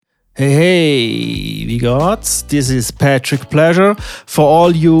Hey, wie geht's? This is Patrick Pleasure. For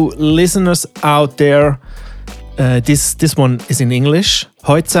all you listeners out there, this one is in English.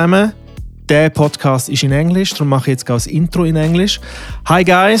 Heute zusammen, der Podcast ist in Englisch, darum mache ich jetzt das Intro in Englisch. Hi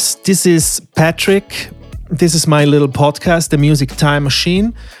guys, this is Patrick. This is my little podcast, The Music Time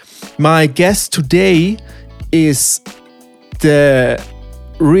Machine. My guest today is the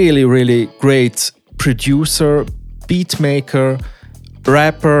really, really great producer, beatmaker,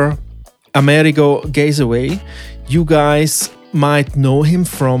 rapper, Amerigo Gazaway. You guys might know him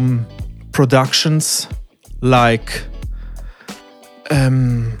from productions like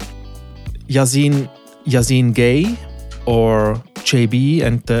Yasin Gay or JB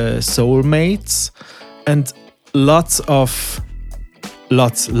and the Soulmates, and lots of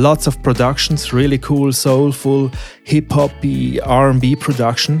productions, really cool, soulful, hip-hoppy, R&B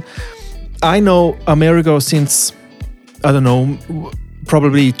production. I know Amerigo since, I don't know,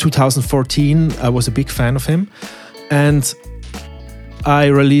 probably 2014. I was a big fan of him. And I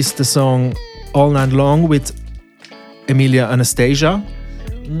released the song All Night Long with Emilia Anastasia.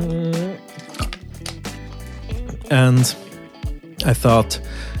 And I thought,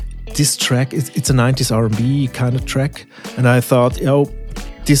 this track, it's a 90s R&B kind of track. And I thought,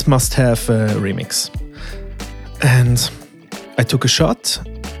 this must have a remix. And I took a shot.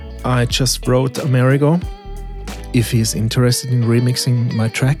 I just wrote Amerigo if he's interested in remixing my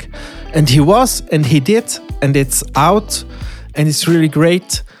track. And he was, and he did, and it's out, and it's really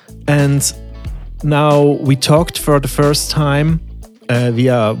great. And now we talked for the first time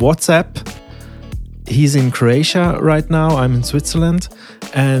via WhatsApp. He's in Croatia right now, I'm in Switzerland,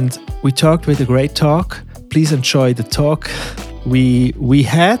 and we talked with a great talk. Please enjoy the talk we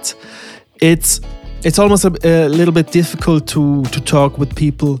had. It's almost a little bit difficult to talk with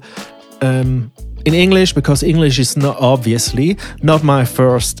people in English, because English is obviously not my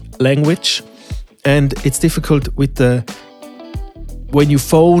first language, and it's difficult when you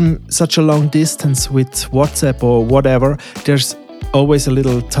phone such a long distance with WhatsApp or whatever. There's always a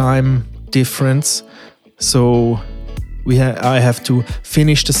little time difference, so I have to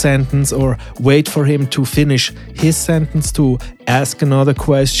finish the sentence or wait for him to finish his sentence to ask another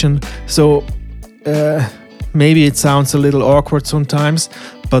question. So maybe it sounds a little awkward sometimes,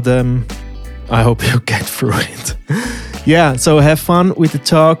 but I hope you get through it. Yeah, so have fun with the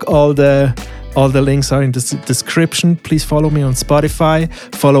talk. All the links are in the description. Please follow me on Spotify.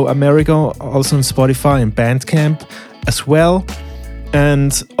 Follow Amerigo also on Spotify and Bandcamp as well.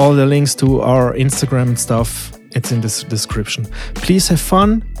 And all the links to our Instagram and stuff, it's in the description. Please have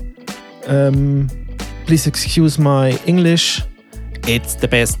fun. Please excuse my English. It's the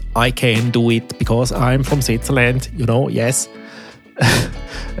best I can do it because I'm from Switzerland, yes.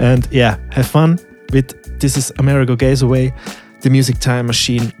 And yeah, have fun with This is Amerigo Gazaway, The Music Time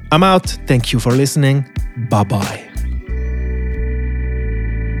Machine. I'm out. Thank you for listening. Bye-bye.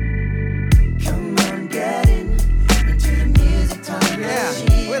 Come on, get into the music time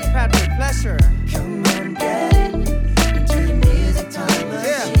machine. With Patrick Pleasure. Come on, get into the music time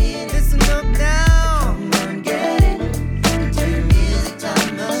machine. Listen up now. Come on, get into the music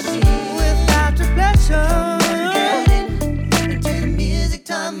time machine. With Patrick Pleasure. Into the music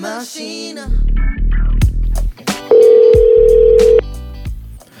time machine.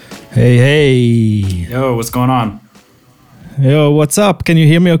 Hey. Yo, what's going on? Yo, what's up? Can you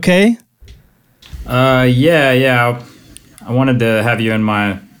hear me okay? Yeah. I wanted to have you in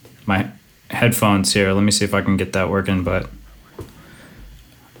my headphones here. Let me see if I can get that working, but...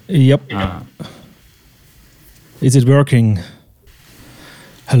 Yep. Is it working?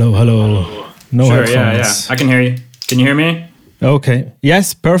 Hello. No sure, headphones. yeah. I can hear you. Can you hear me? Okay.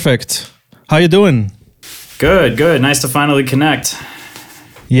 Yes, perfect. How you doing? Good. Nice to finally connect.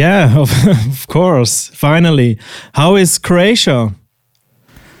 Yeah, of course. Finally. How is Croatia?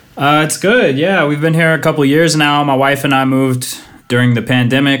 It's good, yeah. We've been here a couple years now. My wife and I moved during the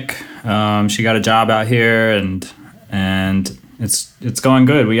pandemic. She got a job out here, and it's going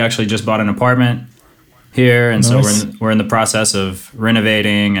good. We actually just bought an apartment here, and nice. So we're in the process of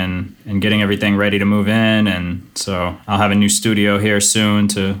renovating and getting everything ready to move in. And so I'll have a new studio here soon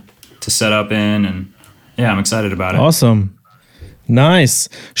to set up in, and yeah, I'm excited about it. Awesome. Nice.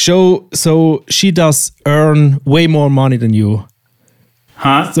 So she does earn way more money than you.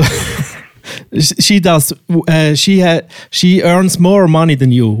 Huh? So she does. She earns more money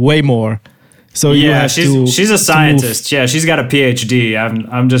than you, way more. So you have she's a scientist. Yeah, she's got a PhD.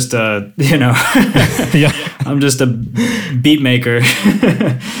 I'm just a yeah. I'm just a beat maker.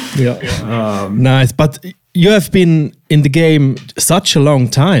 Yeah. Nice, but you have been in the game such a long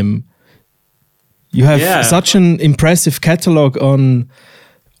time. You have such an impressive catalog on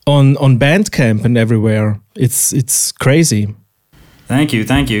on Bandcamp and everywhere. It's crazy. Thank you.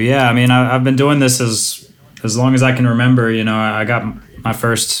 Yeah, I mean, I've been doing this as long as I can remember. You know, I got my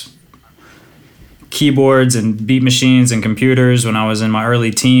first keyboards and beat machines and computers when I was in my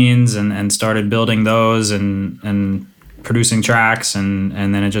early teens, and started building those and producing tracks, and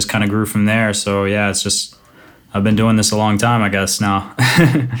then it just kind of grew from there. So yeah, it's just I've been doing this a long time, I guess now.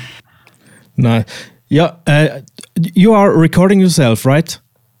 No, yeah, you are recording yourself, right?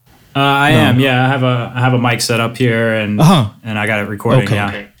 I am. Yeah, I have a mic set up here, and I got it recording. Okay.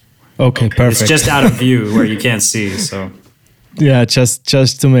 Yeah. Okay, perfect. It's just out of view where you can't see. So. Yeah,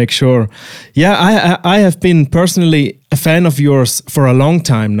 just to make sure. Yeah, I have been personally a fan of yours for a long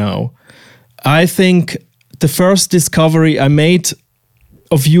time now. I think the first discovery I made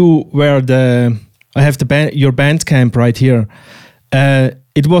of you were I have your Bandcamp right here.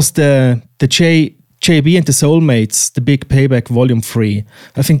 It was the JB and the Soulmates, the Big Payback Volume 3.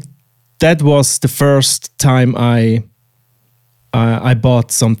 I think that was the first time I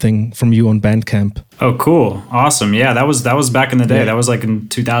bought something from you on Bandcamp. Oh, cool. Awesome. Yeah, that was back in the day. Yeah. That was like in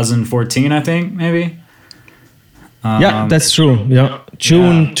 2014, I think, maybe. Yeah, that's true. Yeah,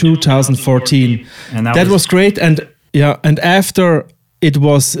 June 2014. And that was great. And after it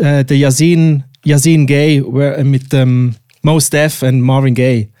was the Yasin Gay with Mos Def and Marvin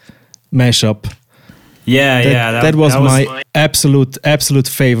Gaye mashup. That was my absolute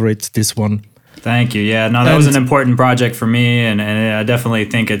favorite. This one. Thank you. Yeah, no, that was an important project for me, and I definitely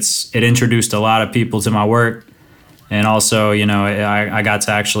think it introduced a lot of people to my work, and also, you know, I got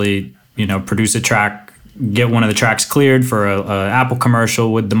to actually, you know, produce a track, get one of the tracks cleared for a Apple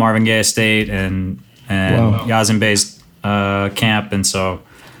commercial with the Marvin Gaye estate and wow. Yasin Bey's camp, and so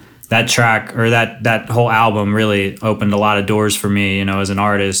that track or that whole album really opened a lot of doors for me, you know, as an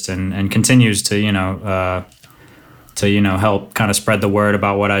artist, and continues to, you know, help kind of spread the word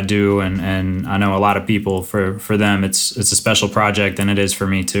about what I do, and I know a lot of people, for them it's a special project, and it is for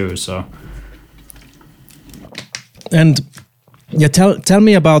me too. So, and yeah, tell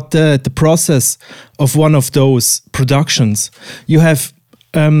me about the process of one of those productions. You have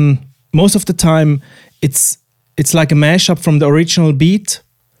most of the time it's like a mashup from the original beat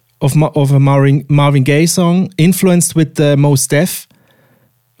of a Marvin Gaye song, influenced with the Mos Def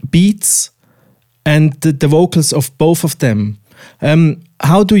beats and the vocals of both of them.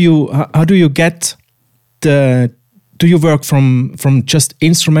 How do you get do you work from just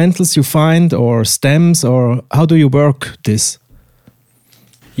instrumentals you find, or stems, or how do you work this?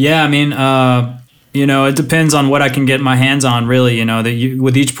 Yeah, I mean, you know, it depends on what I can get my hands on, really. You know,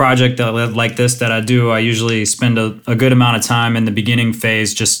 with each project like this that I do, I usually spend a good amount of time in the beginning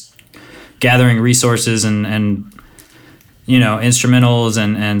phase just gathering resources and you know, instrumentals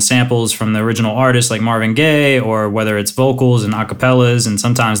and samples from the original artist like Marvin Gaye, or whether it's vocals and acapellas, and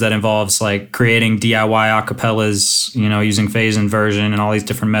sometimes that involves like creating DIY acapellas, you know, using phase inversion and all these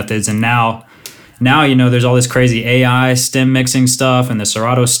different methods. And now, you know, there's all this crazy AI stem mixing stuff and the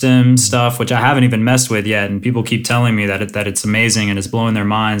Serato stem stuff, which I haven't even messed with yet, and people keep telling me that it's amazing and it's blowing their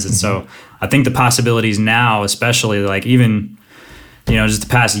minds. And so I think the possibilities now, especially like even, you know, just the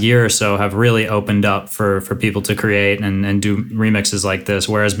past year or so, have really opened up for people to create and do remixes like this.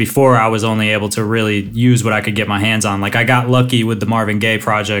 Whereas before, I was only able to really use what I could get my hands on. Like I got lucky with the Marvin Gaye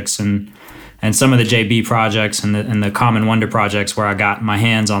projects and some of the JB projects and the Common Wonder projects, where I got my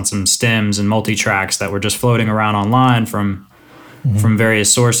hands on some stems and multi-tracks that were just floating around online from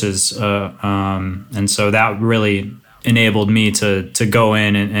various sources. And so that really enabled me to go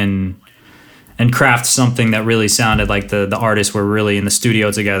in and craft something that really sounded like the artists were really in the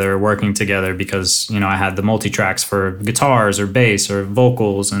studio together, working together, because, you know, I had the multi-tracks for guitars or bass or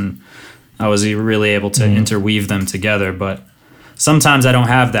vocals, and I was really able to interweave them together. But sometimes I don't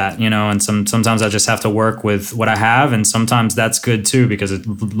have that, you know, and sometimes I just have to work with what I have, and sometimes that's good too, because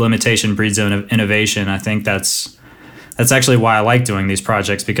limitation breeds innovation. I think that's actually why I like doing these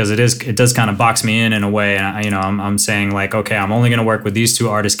projects, because it does kind of box me in a way, and I'm saying like, okay, I'm only going to work with these two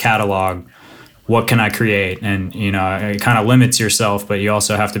artists' catalog. What can I create? And, you know, it kind of limits yourself, but you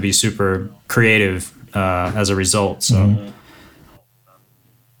also have to be super creative as a result. So,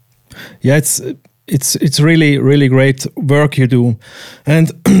 yeah, it's really, really great work you do.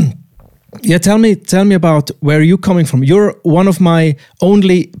 And yeah, tell me about where you're coming from. You're one of my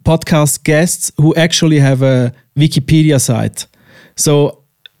only podcast guests who actually have a Wikipedia site. So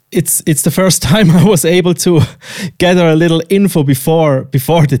it's the first time I was able to gather a little info before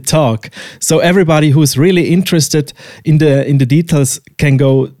the talk. So everybody who's really interested in the details can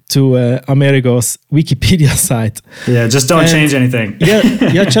go to Amerigo's Wikipedia site. Yeah, just don't change anything.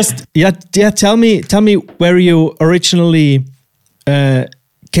 Tell me where you originally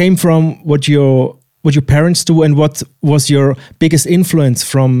came from what your parents do, and what was your biggest influence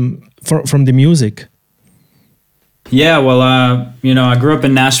from the music? Yeah, well, I grew up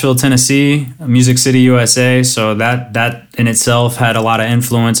in Nashville, Tennessee, Music City, USA. So that in itself had a lot of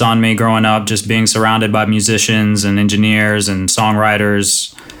influence on me growing up, just being surrounded by musicians and engineers and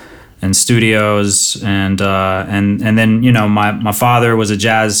songwriters and studios, and then my father is a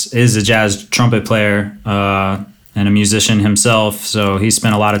jazz trumpet player and a musician himself. So he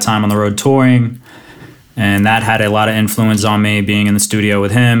spent a lot of time on the road touring. And that had a lot of influence on me, being in the studio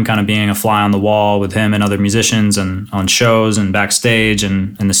with him, kind of being a fly on the wall with him and other musicians, and on shows and backstage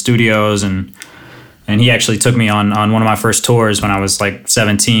and in the studios. And he actually took me on one of my first tours when I was like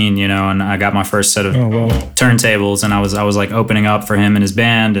 17, and I got my first set of turntables, and I was like opening up for him and his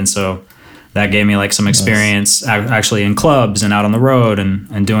band. And so that gave me like some experience actually in clubs and out on the road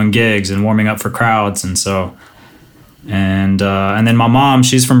and doing gigs and warming up for crowds. And so... And then my mom,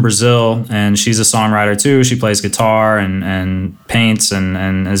 she's from Brazil, and she's a songwriter too. She plays guitar and paints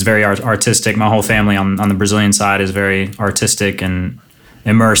and is very artistic. My whole family on the Brazilian side is very artistic and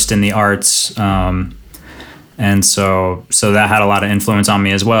immersed in the arts. And so that had a lot of influence on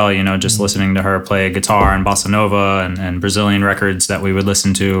me as well, just listening to her play guitar and bossa nova and Brazilian records that we would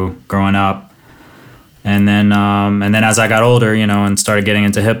listen to growing up. And then as I got older, and started getting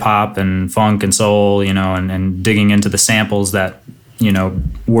into hip hop and funk and soul, and digging into the samples that,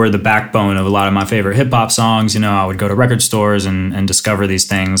 were the backbone of a lot of my favorite hip hop songs, I would go to record stores and discover these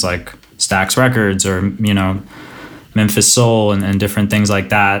things like Stax Records or, Memphis Soul and different things like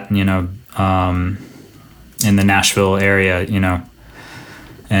that, in the Nashville area,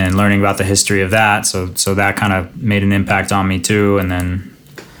 and learning about the history of that. So that kind of made an impact on me too.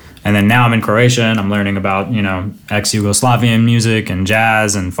 And then now I'm in Croatia and I'm learning about, ex-Yugoslavian music and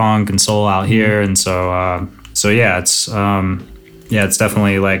jazz and funk and soul out here. And so yeah, it's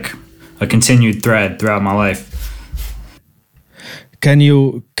definitely like a continued thread throughout my life. Do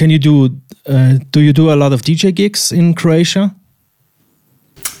you do a lot of DJ gigs in Croatia?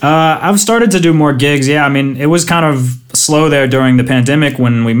 I've started to do more gigs. Yeah. I mean, it was kind of slow there during the pandemic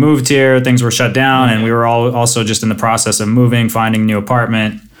when we moved here, things were shut down, and we were all also just in the process of moving, finding a new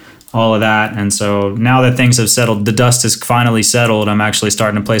apartment, all of that. And so now that things have settled, the dust has finally settled, I'm actually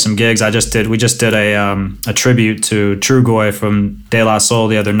starting to play some gigs. We just did a tribute to Trugoy from De La Soul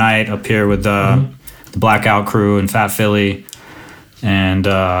the other night up here with the Blackout crew and Fat Philly. And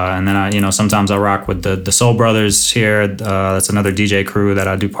then I, sometimes I rock with the Soul Brothers here. That's another DJ crew that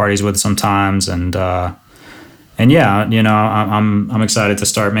I do parties with sometimes. And yeah, I'm excited to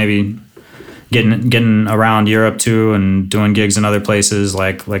start maybe getting around Europe too, and doing gigs in other places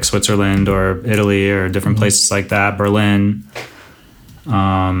like Switzerland or Italy or different places like that, Berlin.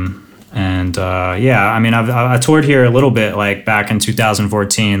 Yeah, I mean, I toured here a little bit like back in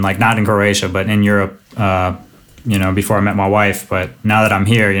 2014, like not in Croatia, but in Europe, before I met my wife. But now that I'm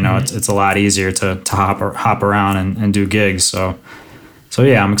here, it's a lot easier to hop around and do gigs. So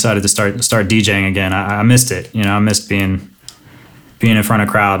yeah, I'm excited to start DJing again. I missed it. I missed being in front of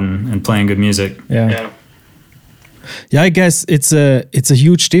a crowd and playing good music. Yeah, I guess it's a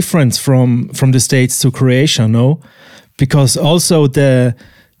huge difference from the States to Croatia, no? Because also the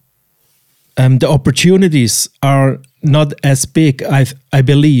opportunities are not as big, I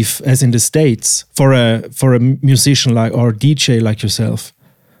believe, as in the States for a musician or DJ like yourself,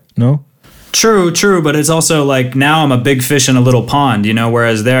 no? True, but it's also like now I'm a big fish in a little pond,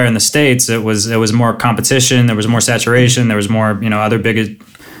 whereas there in the States it was more competition, there was more saturation, there was more, other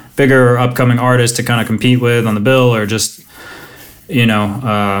bigger upcoming artists to kind of compete with on the bill, or just, in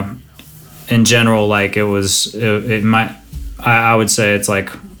general, like I would say it's like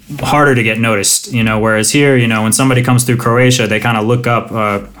harder to get noticed, whereas here, when somebody comes through Croatia, they kind of look up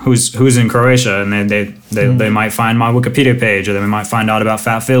who's in Croatia, and they might find my Wikipedia page, or they might find out about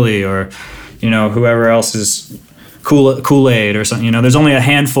Fat Philly, or whoever else is Kool-Aid or something. There's only a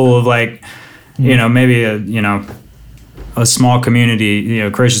handful of like, maybe a small community.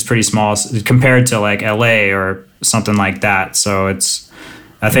 Croatia's pretty small compared to like LA or something like that. So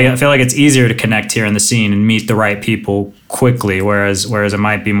I feel like it's easier to connect here in the scene and meet the right people quickly, whereas it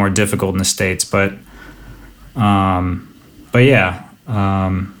might be more difficult in the States. But yeah,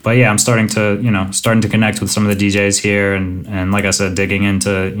 I'm starting to connect with some of the DJs here, and like I said, digging into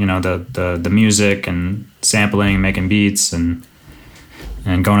the music and sampling, making beats, and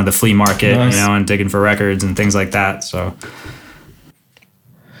going to the flea market, nice. And digging for records and things like that. So,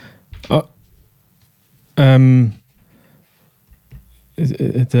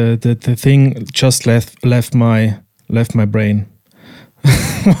 the thing just left my brain.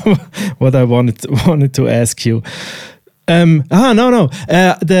 What I wanted to ask you. No.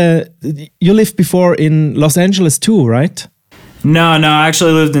 You lived before in Los Angeles too, right? No, I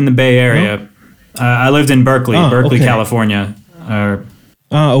actually lived in the Bay Area. I lived in Berkeley, Okay. California.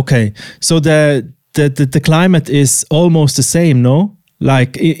 Okay. So the climate is almost the same, no?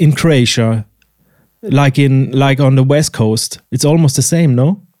 Like in Croatia, like on the West Coast, it's almost the same,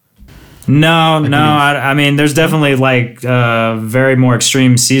 no? No. I mean, there's definitely like very more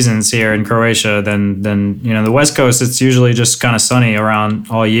extreme seasons here in Croatia than the West Coast. It's usually just kind of sunny around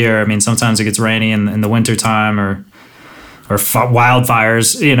all year. I mean, sometimes it gets rainy in the winter time or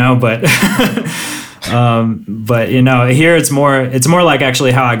wildfires, but but here it's more like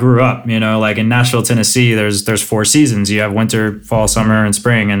actually how I grew up. Like in Nashville, Tennessee, there's 4 seasons. You have winter, fall, summer, and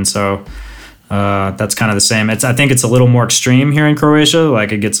spring, and so. That's kind of the same. I think it's a little more extreme here in Croatia.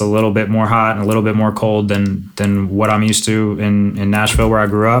 Like it gets a little bit more hot and a little bit more cold than what I'm used to in Nashville where I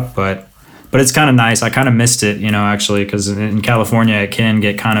grew up. But it's kind of nice. I kind of missed it, actually, because in California it can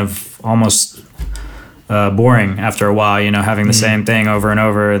get kind of almost boring after a while. Having the same thing over and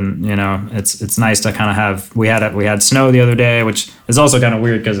over, and it's nice to kind of have. We had snow the other day, which is also kind of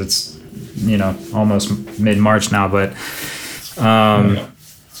weird because it's almost mid-March now, but.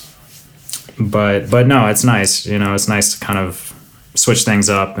 But no, it's nice. It's nice to kind of switch things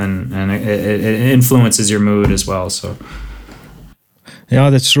up, and it influences your mood as well. So,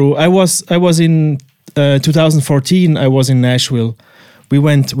 yeah, that's true. I was in 2014. I was in Nashville. We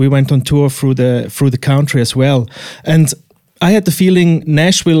went on tour through the country as well, and I had the feeling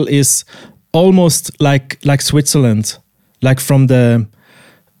Nashville is almost like Switzerland, like from the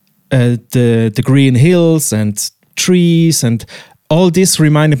green hills and trees and. All this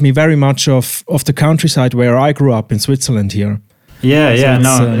reminded me very much of the countryside where I grew up in Switzerland here. Yeah,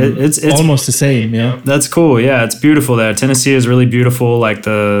 So it's almost the same. Yeah, that's cool. Yeah, it's beautiful there. Tennessee is really beautiful, like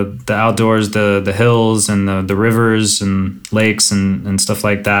the outdoors, the hills and the rivers and lakes and stuff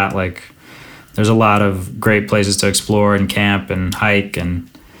like that. Like there's a lot of great places to explore and camp and hike and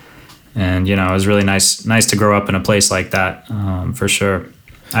it was really nice to grow up in a place like that, for sure.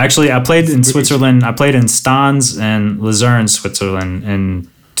 Actually, I played in Switzerland. I played in Stans and Luzern, Switzerland in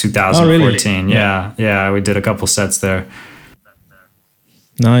 2014. Oh, really? Yeah, we did a couple sets there.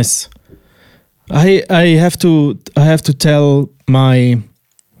 Nice. I have to tell my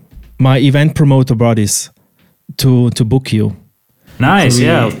event promoter buddies to book you. Nice.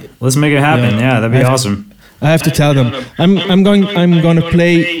 Yeah, let's make it happen. Yeah, that'd be awesome. I have to tell them. I'm going to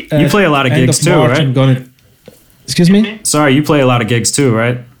play. You play a lot of gigs too, March, right? Excuse me? Sorry, you play a lot of gigs too,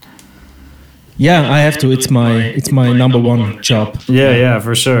 right? Yeah, I have to. It's my number one job. Yeah,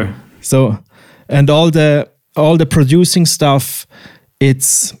 for sure. So, and all the producing stuff,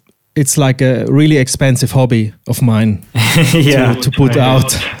 it's like a really expensive hobby of mine. Yeah, to put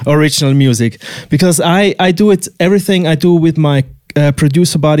out original music, because I do it. Everything I do with my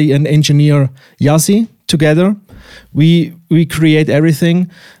producer buddy and engineer Yassi together. We create everything,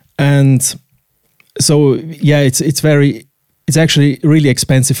 and so yeah, it's actually a really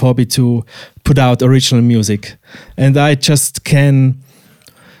expensive hobby to put out original music, and I just can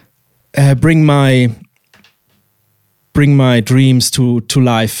bring my dreams to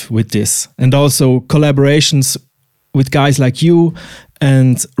life with this, and also collaborations with guys like you,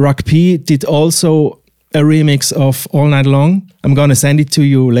 and Rock P did also a remix of All Night Long. I'm gonna send it to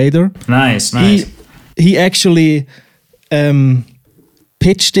you later. Nice. He actually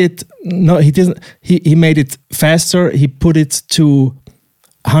pitched it. No, he didn't. He made it faster. He put it to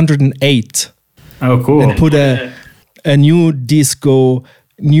 108. Oh, cool. And put a new disco,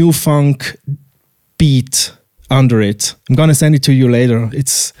 new funk beat under it. I'm gonna send it to you later.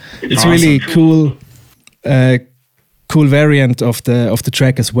 It's awesome. Really cool. Cool variant of the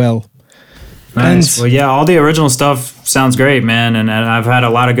track as well. Nice. Well, yeah, all the original stuff sounds great, man. And I've had a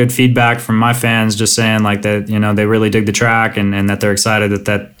lot of good feedback from my fans just saying like that, they really dig the track and that they're excited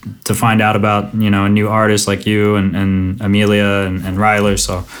that to find out about, a new artist like you and Amelia and Ryler.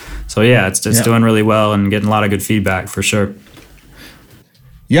 So yeah, it's doing really well and getting a lot of good feedback for sure.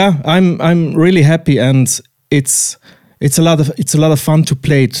 Yeah, I'm really happy, and it's a lot of fun to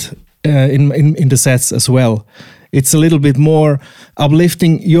play it in the sets as well. It's a little bit more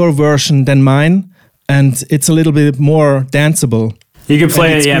uplifting your version than mine, and it's a little bit more danceable. You could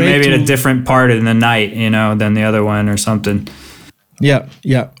play it, maybe at a different part in the night, than the other one or something. Yeah,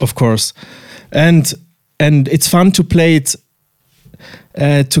 of course. And it's fun to play it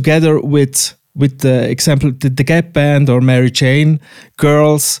together with the example, the Gap Band or Mary Jane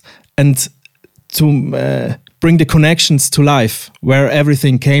girls, and to bring the connections to life where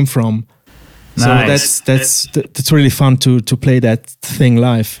everything came from. Nice. So that's really fun to play that thing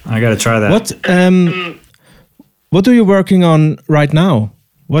live. I gotta try that. What are you working on right now?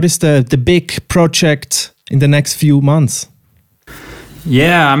 What is the big project in the next few months?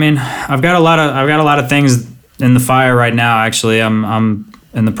 Yeah, I mean, I've got a lot of things in the fire right now. Actually, I'm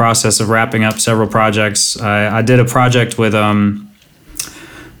in the process of wrapping up several projects. I did a project with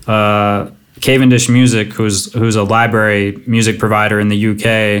Cavendish Music, who's a library music provider in the UK.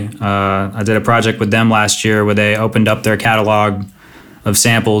 I did a project with them last year where they opened up their catalog of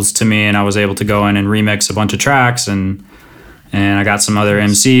samples to me, and I was able to go in and remix a bunch of tracks, and I got some other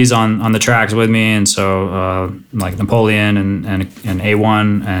MCs on the tracks with me, and so like Napoleon and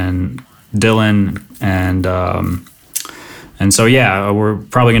A1 and Dylan and so yeah, we're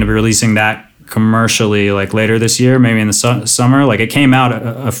probably going to be releasing that commercially like later this year, maybe in the summer. Like it came out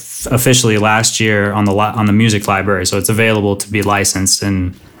officially last year on the music library, so it's available to be licensed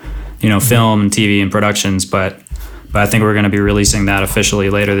in film and TV and productions. But I think we're going to be releasing that officially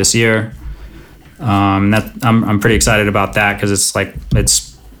later this year. I'm pretty excited about that because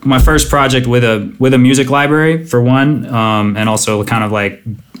it's my first project with a music library for one, and also kind of like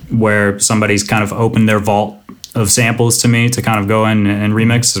where somebody's kind of opened their vault of samples to me to kind of go in and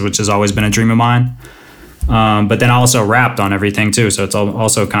remix, which has always been a dream of mine. But then I also rapped on everything too, so it's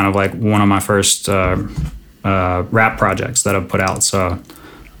also kind of like one of my first rap projects that I've put out. So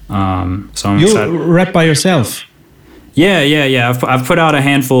I'm excited. You rap by yourself? Yeah. I've put out a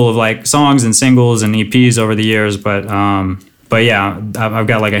handful of like songs and singles and EPs over the years, but yeah, I've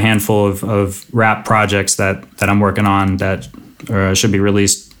got like a handful of rap projects that I'm working on that should be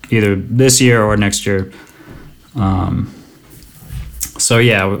released either this year or next year. So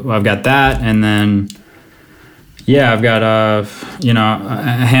yeah, I've got that, and then yeah, I've got a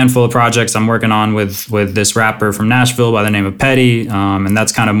handful of projects I'm working on with this rapper from Nashville by the name of Petty, and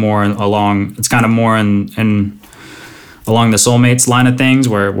that's kind of more along. It's kind of more in along the Soulmates line of things,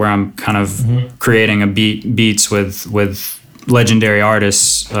 where I'm kind of creating a beats with legendary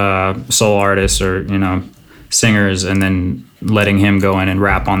artists, soul artists, or singers, and then letting him go in and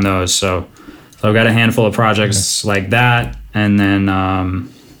rap on those. So I've got a handful of projects like that, and then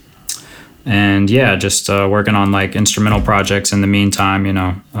just working on like instrumental projects in the meantime,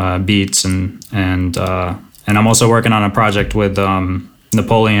 beats and I'm also working on a project with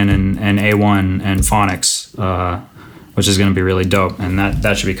Napoleon and A1 and Phonics, which is going to be really dope, and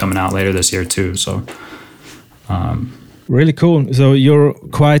that should be coming out later this year too. So really cool. So you're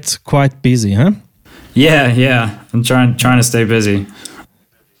quite busy, huh? Yeah. I'm trying to stay busy.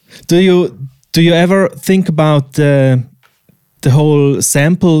 Do you ever think about the whole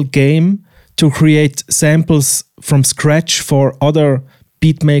sample game, to create samples from scratch for other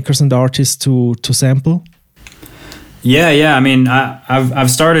beat makers and artists to sample? Yeah. I mean,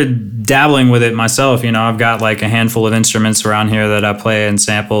 I've started dabbling with it myself. I've got like a handful of instruments around here that I play and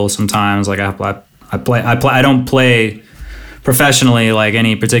sample sometimes. Like I don't play professionally like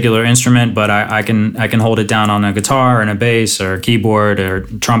any particular instrument, but I can hold it down on a guitar and a bass or a keyboard or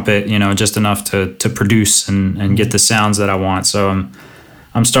trumpet, just enough to produce and get the sounds that I want. So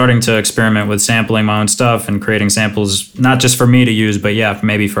I'm starting to experiment with sampling my own stuff and creating samples, not just for me to use, but yeah,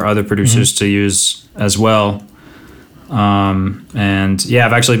 maybe for other producers to use as well. And yeah,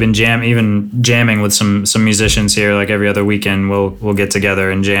 I've actually been jamming with some musicians here. Like every other weekend, we'll get together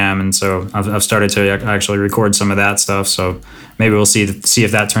and jam. And so I've started to actually record some of that stuff. So maybe we'll see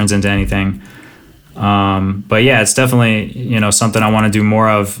if that turns into anything. But yeah, it's definitely something I want to do more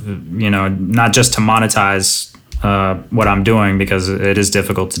of. Not just to monetize what I'm doing, because it is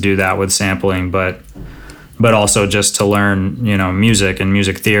difficult to do that with sampling, but also just to learn, music and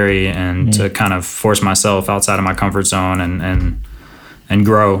music theory, and to kind of force myself outside of my comfort zone and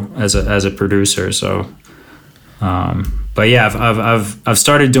grow as a producer. So, but yeah, I've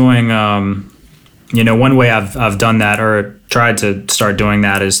started doing, one way I've done that or tried to start doing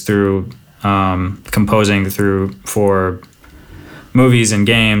that is through composing for movies and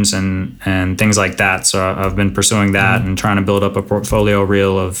games and things like that. So I've been pursuing that and trying to build up a portfolio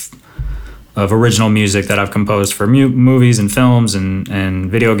reel of original music that I've composed for movies and films and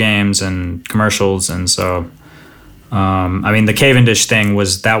video games and commercials. And so, I mean, the Cavendish thing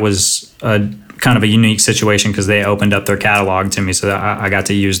was a kind of a unique situation because they opened up their catalog to me, so that I got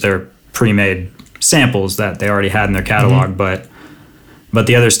to use their pre-made samples that they already had in their catalog. But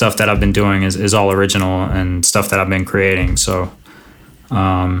the other stuff that I've been doing is all original and stuff that I've been creating. So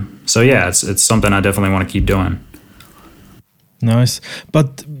yeah, it's something I definitely want to keep doing. Nice,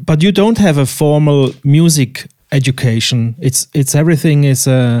 but you don't have a formal music education. It's everything is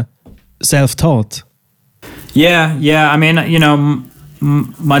self-taught. Yeah. I mean,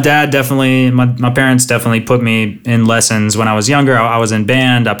 my dad definitely, my parents definitely put me in lessons when I was younger. I was in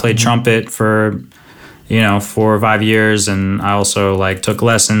band. I played trumpet for 4 or 5 years, and I also like took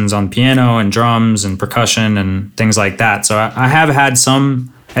lessons on piano and drums and percussion and things like that. So I have had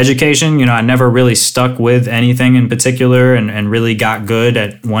some education. I never really stuck with anything in particular and really got good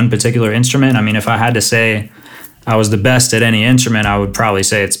at one particular instrument. I mean, if I had to say I was the best at any instrument, I would probably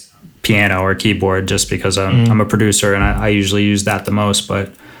say it's piano or keyboard, just because I'm a producer and I usually use that the most.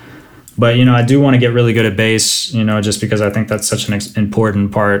 But I do want to get really good at bass, just because I think that's such an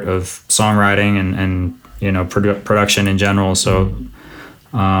important part of songwriting and production in general. So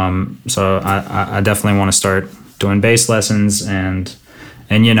I definitely want to start doing bass lessons. And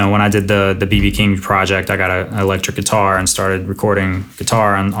when I did the BB King project, I got an electric guitar and started recording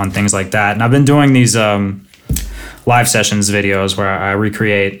guitar on things like that. And I've been doing these live sessions videos where I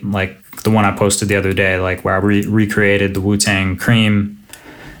recreate, like the one I posted the other day, like where I recreated the Wu-Tang Cream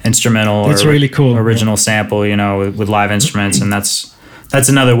instrumental. That's really cool. Original sample, with live instruments. And that's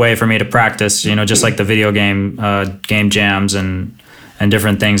another way for me to practice, just like the video game jams and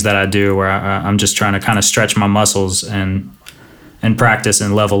different things that I do, where I'm just trying to kind of stretch my muscles and practice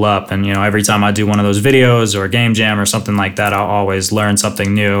and level up. And every time I do one of those videos or a game jam or something like that, I'll always learn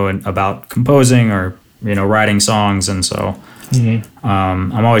something new about composing or writing songs. And so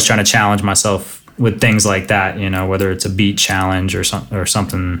I'm always trying to challenge myself with things like that, whether it's a beat challenge or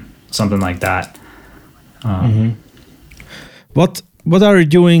something like that. What are you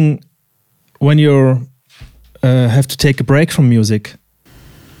doing when you have to take a break from music?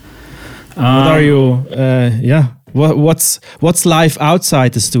 What are you? What's life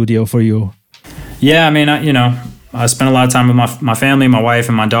outside the studio for you? Yeah, I mean, I spend a lot of time with my family, my wife,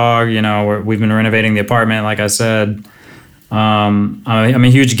 and my dog. We've been renovating the apartment, like I said. I'm a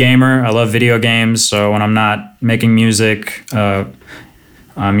huge gamer. I love video games. So when I'm not making music,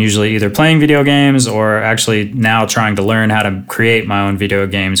 I'm usually either playing video games or actually now trying to learn how to create my own video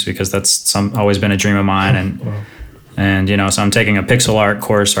games, because that's always been a dream of mine. And so I'm taking a pixel art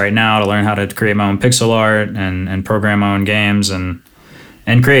course right now to learn how to create my own pixel art and program my own games and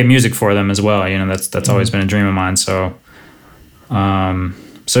create music for them as well. That's always been a dream of mine. So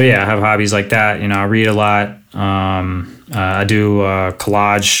yeah, I have hobbies like that. I read a lot. I do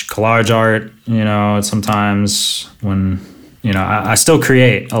collage art, sometimes when, I still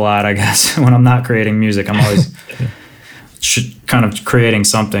create a lot, I guess. When I'm not creating music, I'm always kind of creating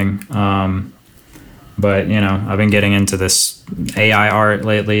something. But, I've been getting into this AI art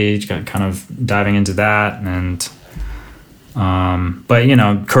lately, kind of diving into that. And,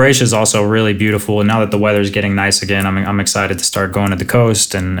 but, Croatia is also really beautiful. And now that the weather's getting nice again, I'm excited to start going to the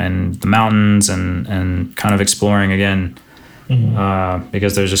coast and the mountains and kind of exploring again.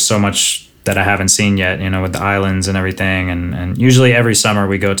 Because there's just so much that I haven't seen yet, with the islands and everything. And usually every summer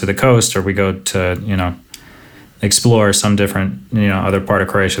we go to the coast or we go to, explore some different, other part of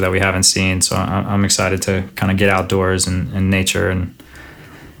Croatia that we haven't seen. So I'm excited to kind of get outdoors and nature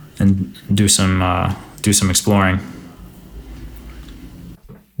and do some exploring.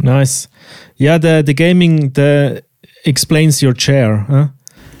 Nice. Yeah, the gaming explains your chair, huh?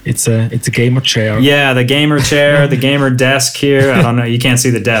 It's a gamer chair. Yeah, the gamer chair, the gamer desk here. I don't know, you can't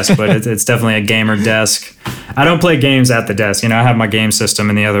see the desk, but it's definitely a gamer desk. I don't play games at the desk. I have my game system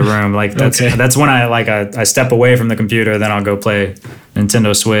in the other room. Like that's when I step away from the computer, then I'll go play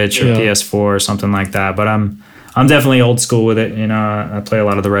Nintendo Switch or PS4 or something like that. But I'm definitely old school with it. I play a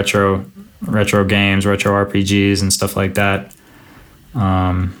lot of the retro games, retro RPGs and stuff like that.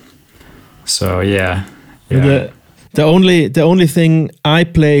 So yeah. The only thing I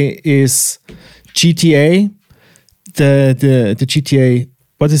play is GTA. The GTA.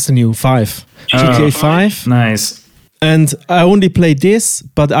 What is the new 5? GTA 5. Nice. And I only play this,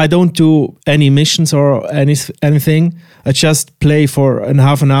 but I don't do any missions or anything. I just play for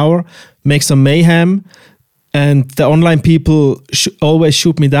half an hour, make some mayhem, and the online people always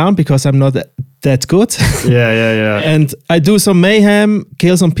shoot me down because I'm not that good. Yeah. And I do some mayhem,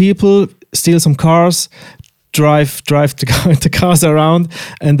 kill some people, steal some cars, drive the cars around,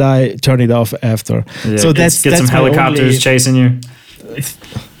 and I turn it off after. Yeah, so get some helicopters chasing you.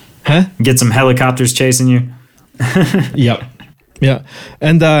 Huh? Get some helicopters chasing you. Yeah.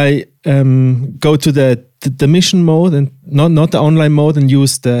 And I go to the mission mode and not the online mode, and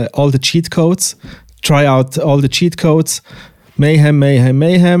use all the cheat codes. Try out all the cheat codes. Mayhem.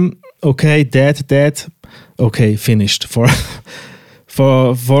 Okay, dead. Okay, finished for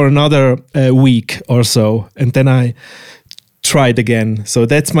another week or so, and then I tried again. So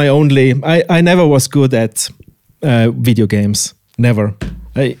that's my only. I never was good at video games. Never.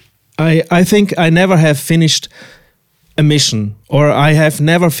 I think I never have finished a mission, or I have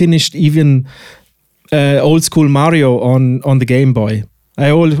never finished even old school Mario on the Game Boy. I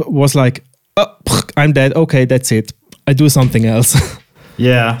always was like, oh, I'm dead. Okay, that's it. I do something else.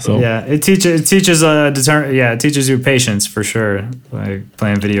 Yeah, So- yeah. It teaches it teaches you patience for sure, like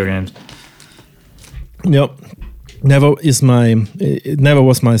playing video games. Yep. It never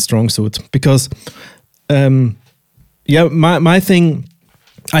was my strong suit because, my thing,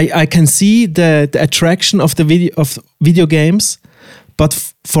 I can see the attraction of the video games,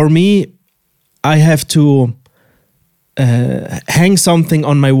 but for me, I have to hang something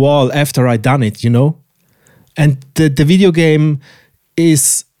on my wall after I done it, and the video game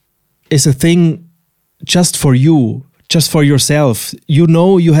is a thing just for you. Just for yourself,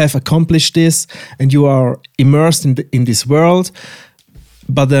 you have accomplished this, and you are immersed in this world.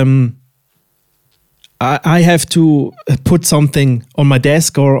 But I have to put something on my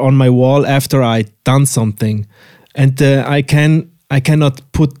desk or on my wall after I done something, and I cannot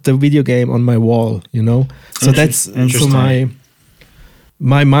put the video game on my wall. So that's so Interesting.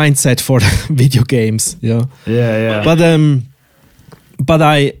 my mindset for the video games. Yeah. Yeah. But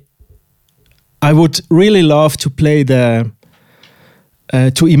I would really love to play to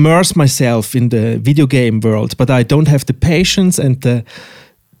immerse myself in the video game world, but I don't have the patience and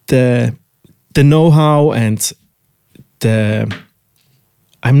the know-how and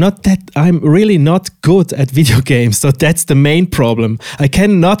I'm really not good at video games, so that's the main problem. I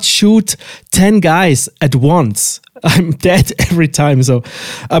cannot shoot 10 guys at once. I'm dead every time. So,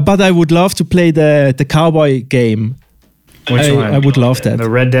 but I would love to play the cowboy game. Which one? I would love that. The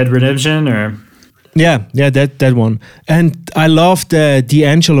Red Dead Redemption, or Yeah, that one. And I love the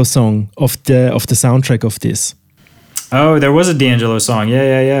D'Angelo song of the soundtrack of this. oh, there was a D'Angelo song.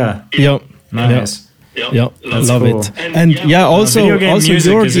 Yeah. Yeah, Nice. yeah, I That's love cool. it. And also video game music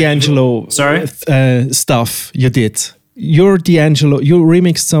your is- D'Angelo Sorry? stuff you did. You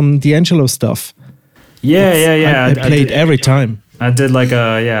remixed some D'Angelo stuff. Yeah. I played every time. I did like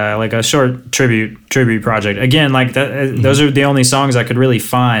a short tribute project. Again, like that. Those are the only songs I could really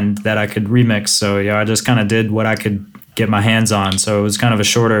find that I could remix. So I just kind of did what I could get my hands on. So it was kind of a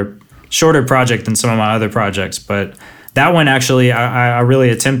shorter project than some of my other projects. But that one actually, I really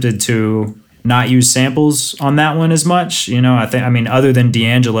attempted to not use samples on that one as much. I mean, other than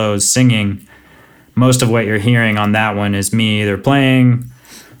D'Angelo's singing, most of what you're hearing on that one is me either playing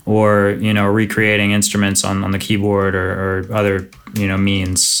or recreating instruments on the keyboard or other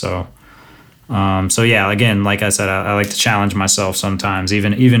means. So yeah, again, like I said, I like to challenge myself sometimes,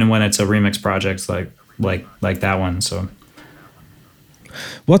 even when it's a remix project like that one. So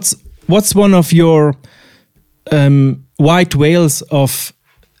What's one of your white whales of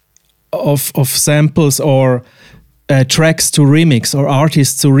samples or tracks to remix or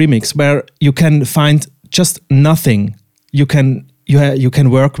artists to remix where you can find just nothing you can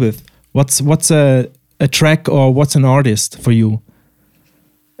work with? What's a track or what's an artist for you?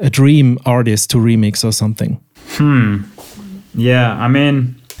 A dream artist to remix or something? Yeah, I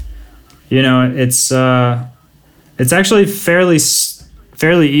mean, it's actually fairly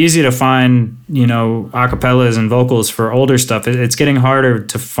easy to find, acapellas and vocals for older stuff. It's getting harder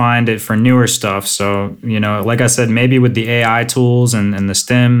to find it for newer stuff. So, like I said, maybe with the AI tools and the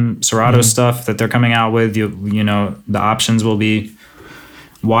STEM Serato stuff that they're coming out with, the options will be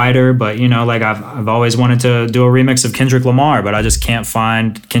wider. But, like I've always wanted to do a remix of Kendrick Lamar, but I just can't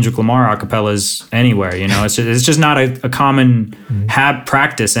find Kendrick Lamar acapellas anywhere. It's just not a common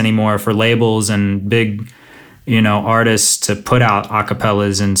practice anymore for labels and big artists to put out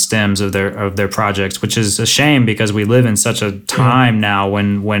acapellas and stems of their projects, which is a shame because we live in such a time now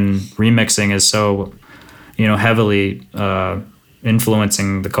when remixing is so heavily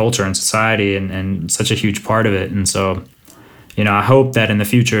influencing the culture and society and such a huge part of it. And so I hope that in the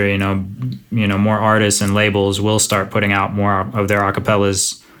future more artists and labels will start putting out more of their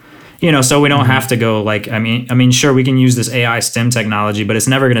acapellas, so we don't have to go I mean, sure, we can use this AI stem technology, but it's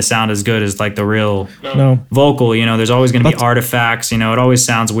never going to sound as good as like the real vocal. There's always going to be artifacts. It always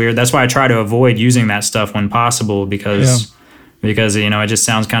sounds weird. That's why I try to avoid using that stuff when possible because it just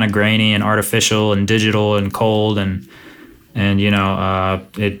sounds kind of grainy and artificial and digital and cold and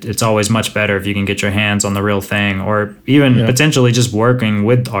it's always much better if you can get your hands on the real thing or even potentially just working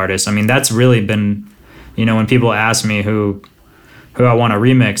with artists. I mean, that's really been, when people ask me who I want to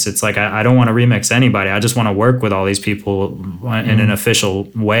remix, it's like I don't want to remix anybody. I just want to work with all these people in an official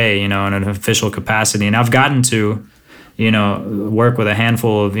way, in an official capacity. And I've gotten to, work with a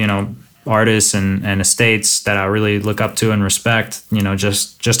handful of, artists and estates that I really look up to and respect,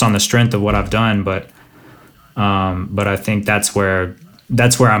 just on the strength of what I've done. But I think that's where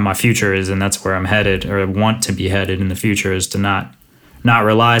my future is, and that's where I'm headed or want to be headed in the future, is to not not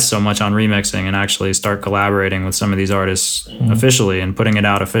rely so much on remixing and actually start collaborating with some of these artists officially and putting it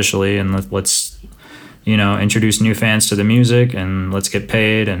out officially, and let's introduce new fans to the music, and let's get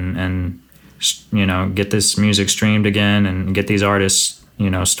paid and get this music streamed again, and get these artists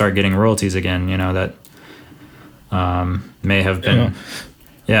start getting royalties again, that may have been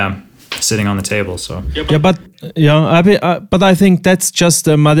sitting on the table. So but I think that's just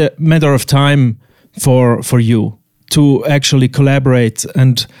a matter of time for you to actually collaborate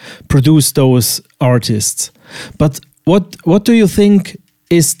and produce those artists. But what do you think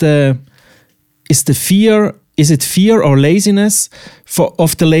is the fear? Is it fear or laziness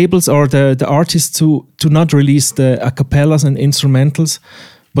of the labels or the artists to not release the acapellas and instrumentals?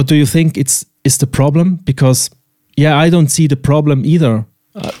 What do you think is the problem? Because I don't see the problem either.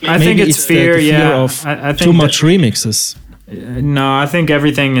 I think it's fear. The fear of I think too much remixes. No, I think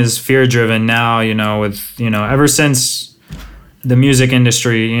everything is fear driven now. With ever since the music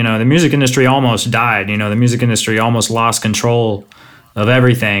industry, the music industry almost died. The music industry almost lost control of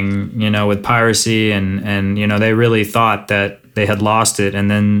everything, with piracy and they really thought that they had lost it, and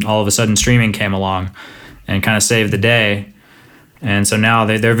then all of a sudden streaming came along and kind of saved the day. And so now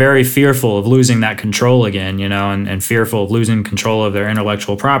they're very fearful of losing that control again, and fearful of losing control of their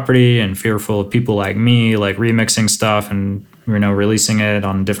intellectual property, and fearful of people like me, like remixing stuff and, releasing it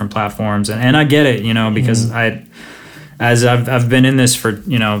on different platforms. And I get it, because I've been in this for,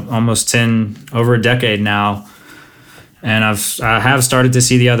 almost over a decade now. And I have started to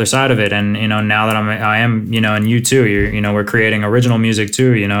see the other side of it, and now that I am and you too, we're creating original music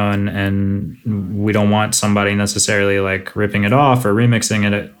too, and we don't want somebody necessarily like ripping it off or remixing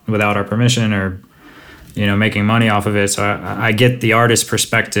it without our permission, or making money off of it. So I get the artist's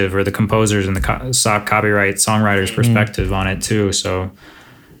perspective, or the composers and the copyright songwriters' perspective on it too. So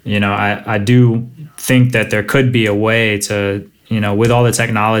I do think that there could be a way to, with all the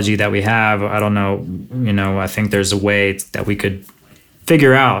technology that we have, I don't know, I think there's a way that we could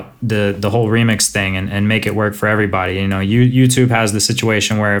figure out the whole remix thing and make it work for everybody. YouTube has the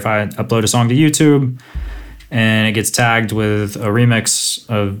situation where if I upload a song to YouTube and it gets tagged with a remix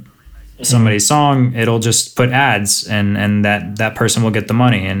of somebody's song, it'll just put ads, and that person will get the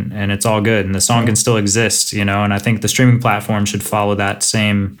money, and it's all good, and the song can still exist, and I think the streaming platform should follow that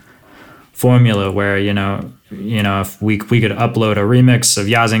same formula where, if we could upload a remix of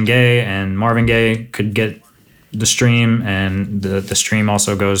Yazin Gay, and Marvin Gaye could get the stream, and the stream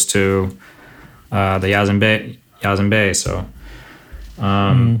also goes to the Yazin Bey. So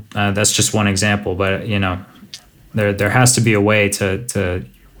that's just one example, but there has to be a way to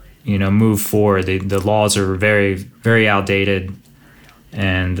move forward. The laws are very, very outdated,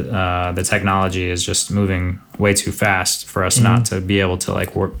 and the technology is just moving way too fast for us not to be able to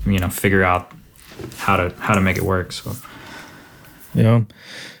like work, figure out how to make it work. So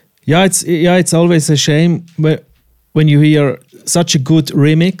it's always a shame when you hear such a good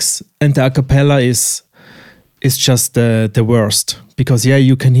remix and the acapella is just the worst, because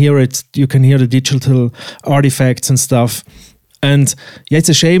you can hear it, you can hear the digital artifacts and stuff, and it's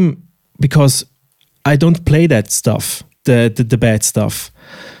a shame because I don't play that stuff, the bad stuff.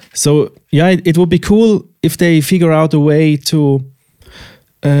 So it would be cool if they figure out a way to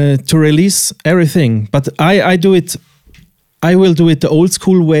release everything. But I will do it the old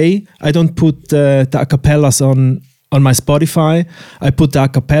school way. I don't put the acapellas on my Spotify. I put the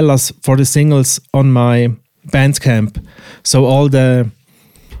acapellas for the singles on my Bandcamp. So all the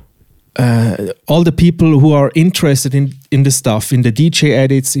people who are interested in the stuff, in the DJ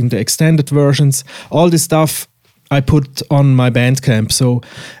edits, in the extended versions, all the stuff I put on my Bandcamp, so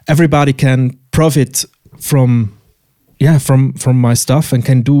everybody can profit from my stuff and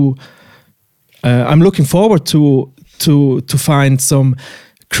can do. I'm looking forward to find some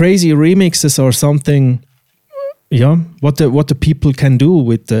crazy remixes or something. What the people can do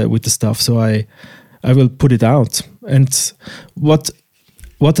with the stuff. So I will put it out. And what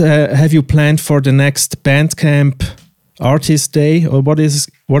have you planned for the next Bandcamp Artist Day, or what is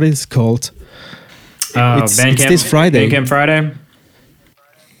it called? It's this Friday. Bandcamp Friday.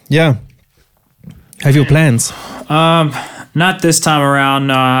 Yeah. Have you plans? Not this time around.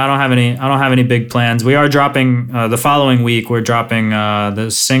 No, I don't have any big plans. We are dropping the following week. We're dropping the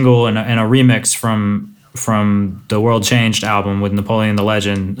single and a remix from the World Changed album with Napoleon the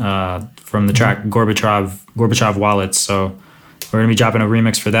Legend from the track Gorbachev Wallets. So we're gonna be dropping a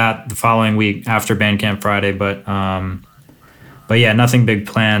remix for that the following week after Bandcamp Friday. But yeah, nothing big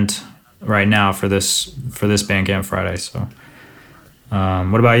planned right now for this Bandcamp Friday. So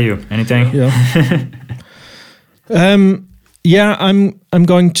what about you? Anything? Yeah. I'm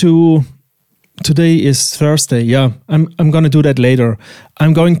going to Today is Thursday. Yeah, I'm gonna do that later.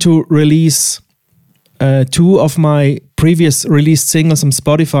 I'm going to release 2 of my previous released singles on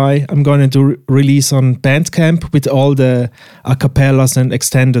Spotify. I'm going to release on Bandcamp with all the acapellas and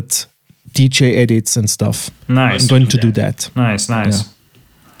extended DJ edits and stuff. Nice. I'm going to do that. Nice. Yeah.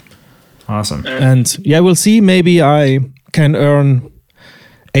 Awesome. And yeah, we'll see. Maybe I can earn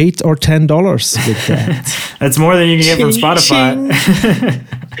 $8 or $10 with that. That's more than you can get from Spotify.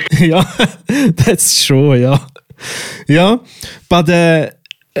 Yeah, that's true. Yeah. But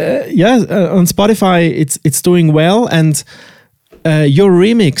on Spotify, it's doing well, and your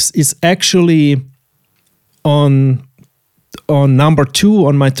remix is actually on number 2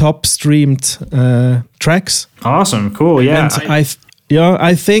 on my top streamed tracks. Awesome. Cool. Yeah. And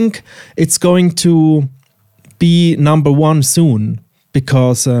I think it's going to be number 1 soon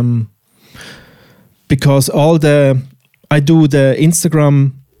because I do the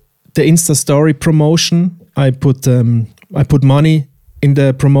Insta story promotion. I put money in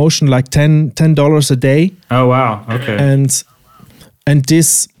the promotion, like $10 a day. Oh wow. Okay. And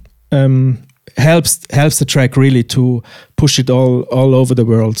this helps the track really to push it all over the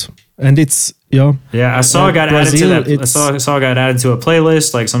world. And it's yeah. I saw it got Brazil, added to that. I saw it got added to a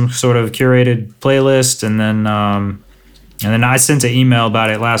playlist, like some sort of curated playlist, and then I sent an email about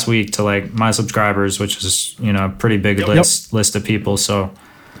it last week to like my subscribers, which is a pretty big list of people. So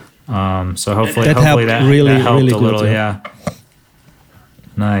hopefully that helped really a good, little. Yeah.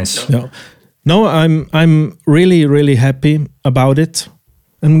 Nice. Yeah. No, I'm really, really happy about it.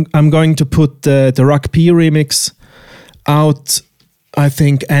 I'm going to put the Rock P remix out, I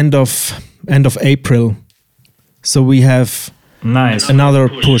think end of April. So we have another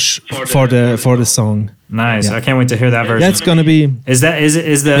push for the song. Nice. Yeah. I can't wait to hear that version. That's gonna be. Is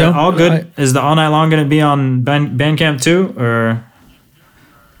the all good? Is the All Night Long gonna be on Bandcamp too, or?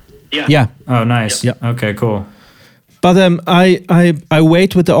 Yeah. Oh, nice. Yeah. Okay. Cool. But I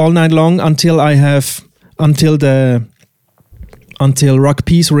wait with the All Night Long until Rock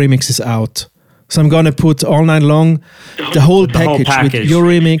Peace remix is out. So I'm gonna put All Night Long, the whole package with your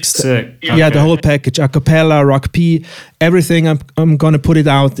remix. Sick. Yeah, Okay. the whole package, acapella, Rock P, everything. I'm gonna put it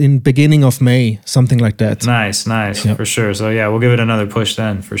out in beginning of May, something like that. Nice, Yeah. for sure. So yeah, we'll give it another push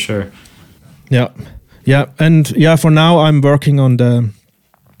then, for sure. Yeah, and for now I'm working on to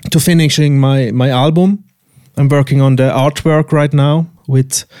finishing my album. I'm working on the artwork right now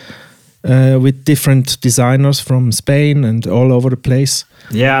with different designers from Spain and all over the place.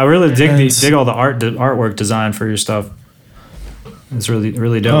 Yeah, I really dig all the artwork design for your stuff. It's really,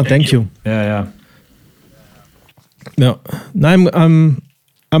 really dope. Oh, thank you. Yeah. No,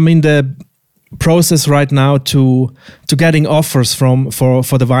 I'm in the process right now to getting offers for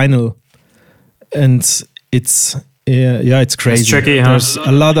the vinyl, and it's crazy. It's tricky, huh? There's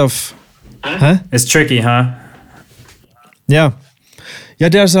a lot of, It's tricky, huh? Yeah.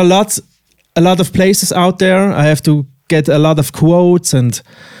 There's a lot of places out there. I have to get a lot of quotes, and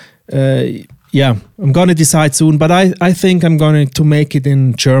I'm gonna decide soon. But I think I'm going to make it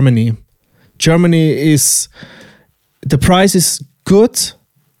in Germany. Germany the price is good,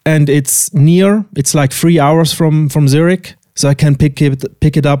 and it's near. It's like 3 hours from Zurich, so I can pick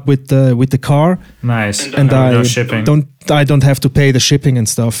it up with the car. Nice. And no shipping. I don't have to pay the shipping and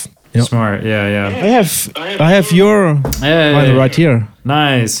stuff. Yeah. Smart. Yeah. I have your vinyl right here.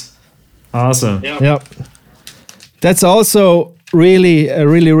 Nice. Awesome. Yeah. That's also really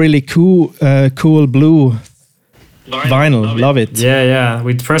cool blue vinyl. Love it. Yeah.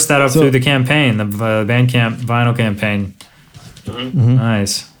 We pressed that up through the campaign, the Bandcamp vinyl campaign. Mm-hmm.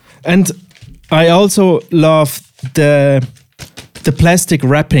 Nice. And I also love the plastic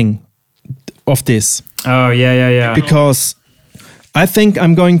wrapping of this. Oh, yeah. Because I think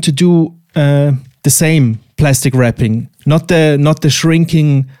I'm going to do the same plastic wrapping, not the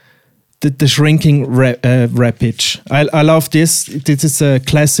shrinking. The shrinking wrappage. I love this. This is a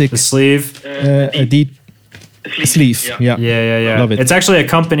classic. The sleeve. A deep sleeve. Yeah. Love it. It's actually a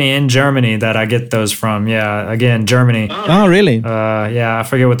company in Germany that I get those from. Yeah, again, Germany. Oh, really? I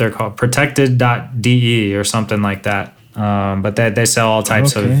forget what they're called. Protected.de or something like that. But they sell all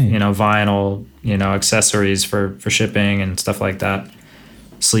types of vinyl accessories for shipping and stuff like that.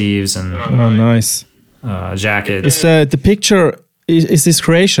 Sleeves and nice. Jackets. Is the picture? Is this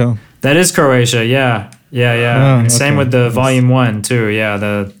Croatia? That is Croatia, yeah. And same with the volume 1 too. Yeah,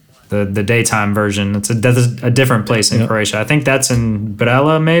 the daytime version. That's a different place in Croatia. I think that's in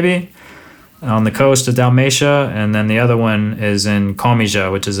Brela, maybe on the coast of Dalmatia, and then the other one is in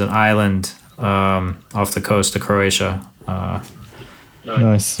Komija, which is an island off the coast of Croatia.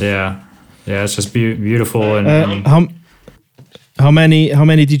 Nice. Yeah. It's just beautiful and How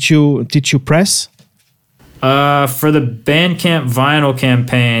many did you press? For the Bandcamp vinyl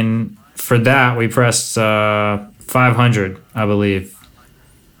campaign, for that we pressed 500, I believe.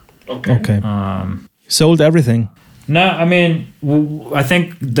 Okay. Sold everything. No, I mean, I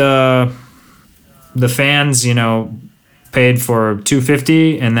think the fans, paid for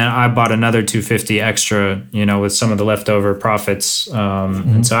 250, and then I bought another 250 extra, with some of the leftover profits.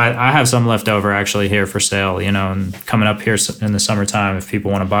 And so I have some leftover actually here for sale, and coming up here in the summertime, if people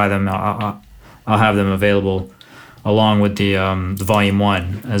want to buy them, I'll have them available along with the volume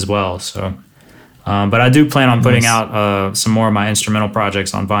 1 as well. So, but I do plan on putting out some more of my instrumental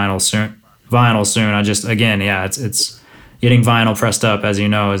projects on vinyl soon. I just, again, it's getting vinyl pressed up, as you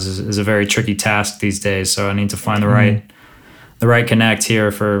know, is a very tricky task these days. So I need to find the right connect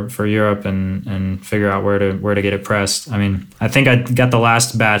here for Europe and figure out where to get it pressed. I mean, I think I got the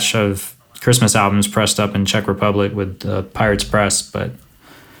last batch of Christmas albums pressed up in Czech Republic with Pirates Press, but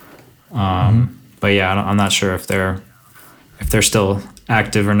yeah, I'm not sure if they're still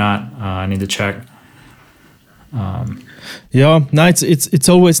active or not. I need to check. Yeah, no, it's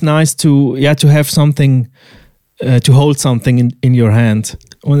always nice to have something, to hold something in your hand,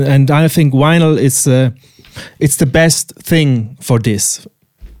 and I think vinyl is it's the best thing for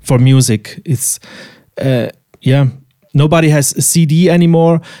music. It's nobody has a CD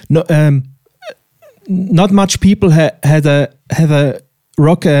anymore. No, not much people have a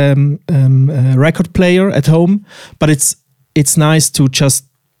rock record player at home, but it's nice to just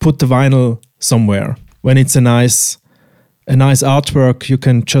put the vinyl somewhere. When it's a nice artwork, you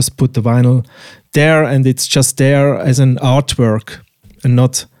can just put the vinyl there, and it's just there as an artwork, and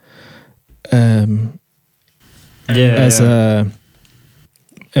not as a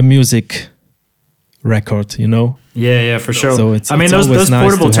music record, Yeah, for sure. So those nice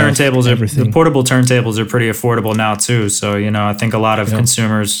portable to have turntables everything. the portable turntables are pretty affordable now too. So I think a lot of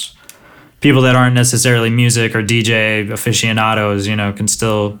consumers, people that aren't necessarily music or DJ aficionados, can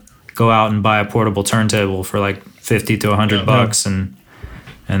still go out and buy a portable turntable for like $50 to $100,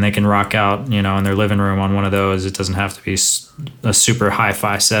 and they can rock out, in their living room on one of those. It doesn't have to be a super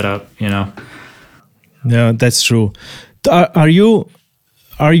hi-fi setup, Yeah, that's true. Are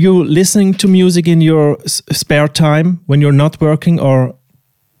you listening to music in your spare time when you're not working, or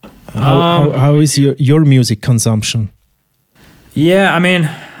how is your music consumption? Yeah, I mean,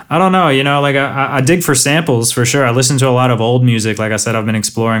 I don't know, like I dig for samples for sure. I listen to a lot of old music. Like I said, I've been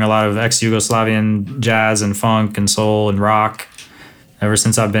exploring a lot of ex-Yugoslavian jazz and funk and soul and rock ever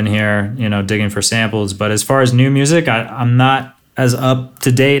since I've been here, digging for samples. But as far as new music, I'm not as up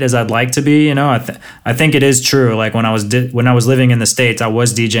to date as I'd like to be. I think it is true. Like when I was living in the States, I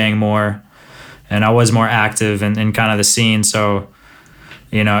was DJing more, and I was more active in kind of the scene. So,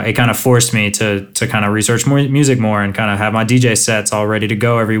 it kind of forced me to kind of research more music more and kind of have my DJ sets all ready to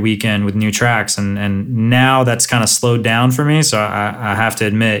go every weekend with new tracks. And now that's kind of slowed down for me. So I have to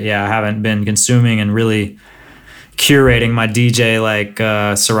admit, I haven't been consuming and really curating my DJ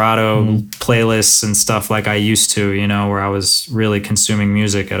Serato playlists and stuff like I used to, where I was really consuming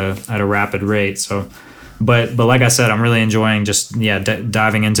music at a rapid rate. So, but like I said, I'm really enjoying just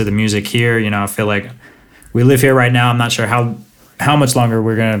diving into the music here. I feel like we live here right now. I'm not sure how much longer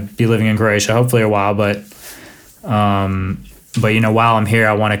we're gonna be living in Croatia. Hopefully a while, but while I'm here,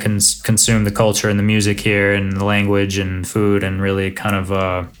 I want to consume the culture and the music here and the language and food, and really kind of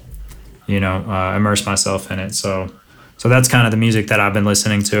immerse myself in it. So that's kind of the music that I've been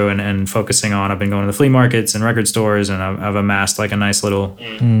listening to and focusing on. I've been going to the flea markets and record stores, and I've amassed like a nice little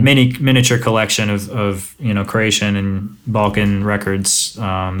miniature collection of Croatian and Balkan records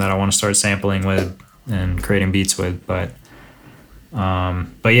that I want to start sampling with and creating beats with. But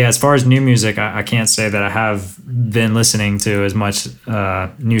yeah, as far as new music, I can't say that I have been listening to as much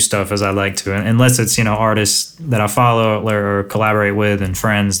new stuff as I'd like to, unless it's artists that I follow or collaborate with and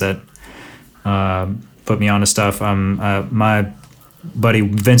friends that put me onto stuff. My buddy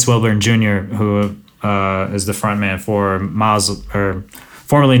Vince Wilburn Jr., who is the frontman for Miles, or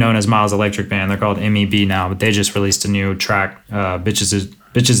formerly known as Miles Electric Band. They're called MEB now, but they just released a new track, Bitches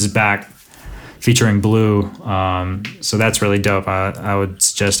is Back, featuring Blue. So that's really dope. I would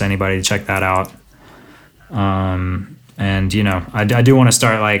suggest anybody to check that out. And I do want to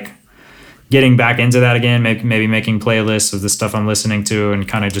start getting back into that again, maybe making playlists of the stuff I'm listening to, and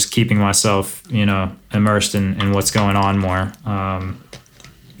kind of just keeping myself, immersed in what's going on more. And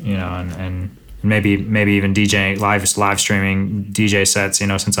maybe even DJing, live streaming DJ sets,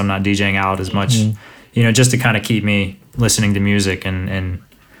 since I'm not DJing out as much, just to kind of keep me listening to music and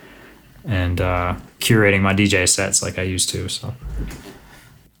curating my DJ sets like I used to. So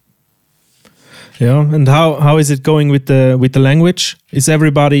Yeah, and how is it going with the language? Is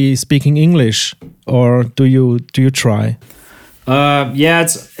everybody speaking English, or do you try? Yeah,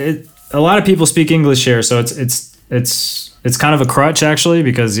 a lot of people speak English here, so it's kind of a crutch actually,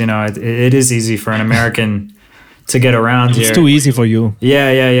 because it is easy for an American to get around here. It's too easy for you.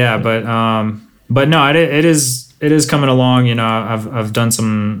 Yeah. But no, it is coming along. I've done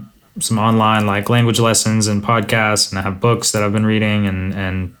some online like language lessons and podcasts, and I have books that I've been reading,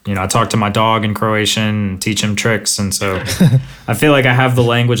 and I talk to my dog in Croatian and teach him tricks, and so I feel like I have the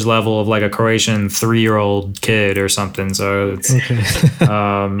language level of like a Croatian 3-year-old kid or something. So it's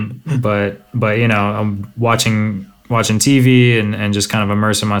but I'm watching TV and just kind of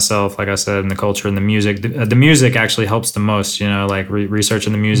immersing myself, like I said, in the culture and the music. The music actually helps the most, like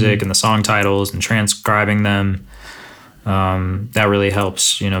researching the music and the song titles and transcribing them. That really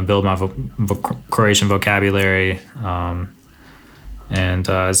helps, build my Croatian vocabulary. And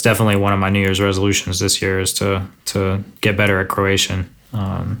it's definitely one of my New Year's resolutions this year is to get better at Croatian.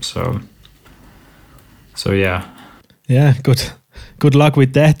 So yeah. Yeah, good luck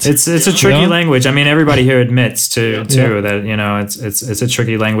with that. It's a tricky language. I mean, everybody here admits too that it's a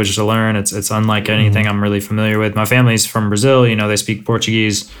tricky language to learn. It's unlike anything I'm really familiar with. My family's from Brazil. They speak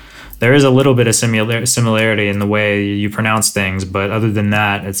Portuguese. There is a little bit of similarity in the way you pronounce things, but other than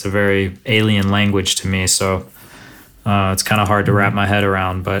that, it's a very alien language to me. So it's kind of hard to wrap my head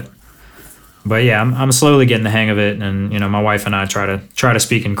around. But yeah, I'm slowly getting the hang of it, and my wife and I try to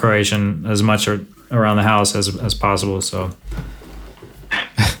speak in Croatian as much around the house as possible. So.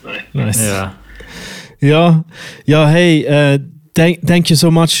 Nice. Yeah. Hey, thank you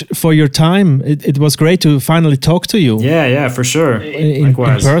so much for your time. It was great to finally talk to you. Yeah, for sure. In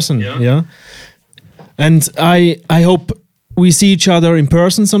person. Yeah. And I hope we see each other in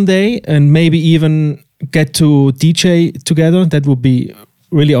person someday, and maybe even get to DJ together. That would be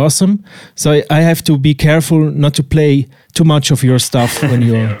really awesome. So I have to be careful not to play too much of your stuff when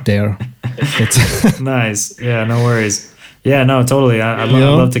you're there. Nice. Yeah, no worries. Yeah, no, totally. I'd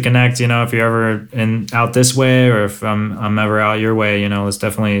love to connect. If you're ever out this way, or if I'm ever out your way, let's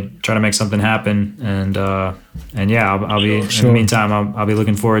definitely try to make something happen. And yeah, I'll be. Sure. In the meantime, I'll be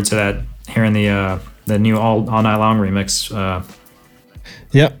looking forward to that. Hearing the new all night long remix.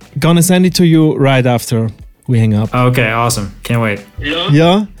 Yeah, gonna send it to you right after we hang up. Okay, awesome. Can't wait.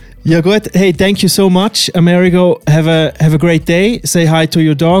 Yeah, good. Hey, thank you so much, Amerigo. Have a great day. Say hi to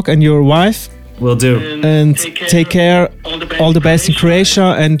your dog and your wife. Will do. And take care. All the best in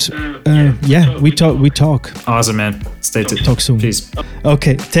Croatia. And we talk. Awesome, man. Talk soon. Peace.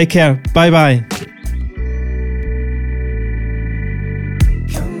 Okay, take care. Bye.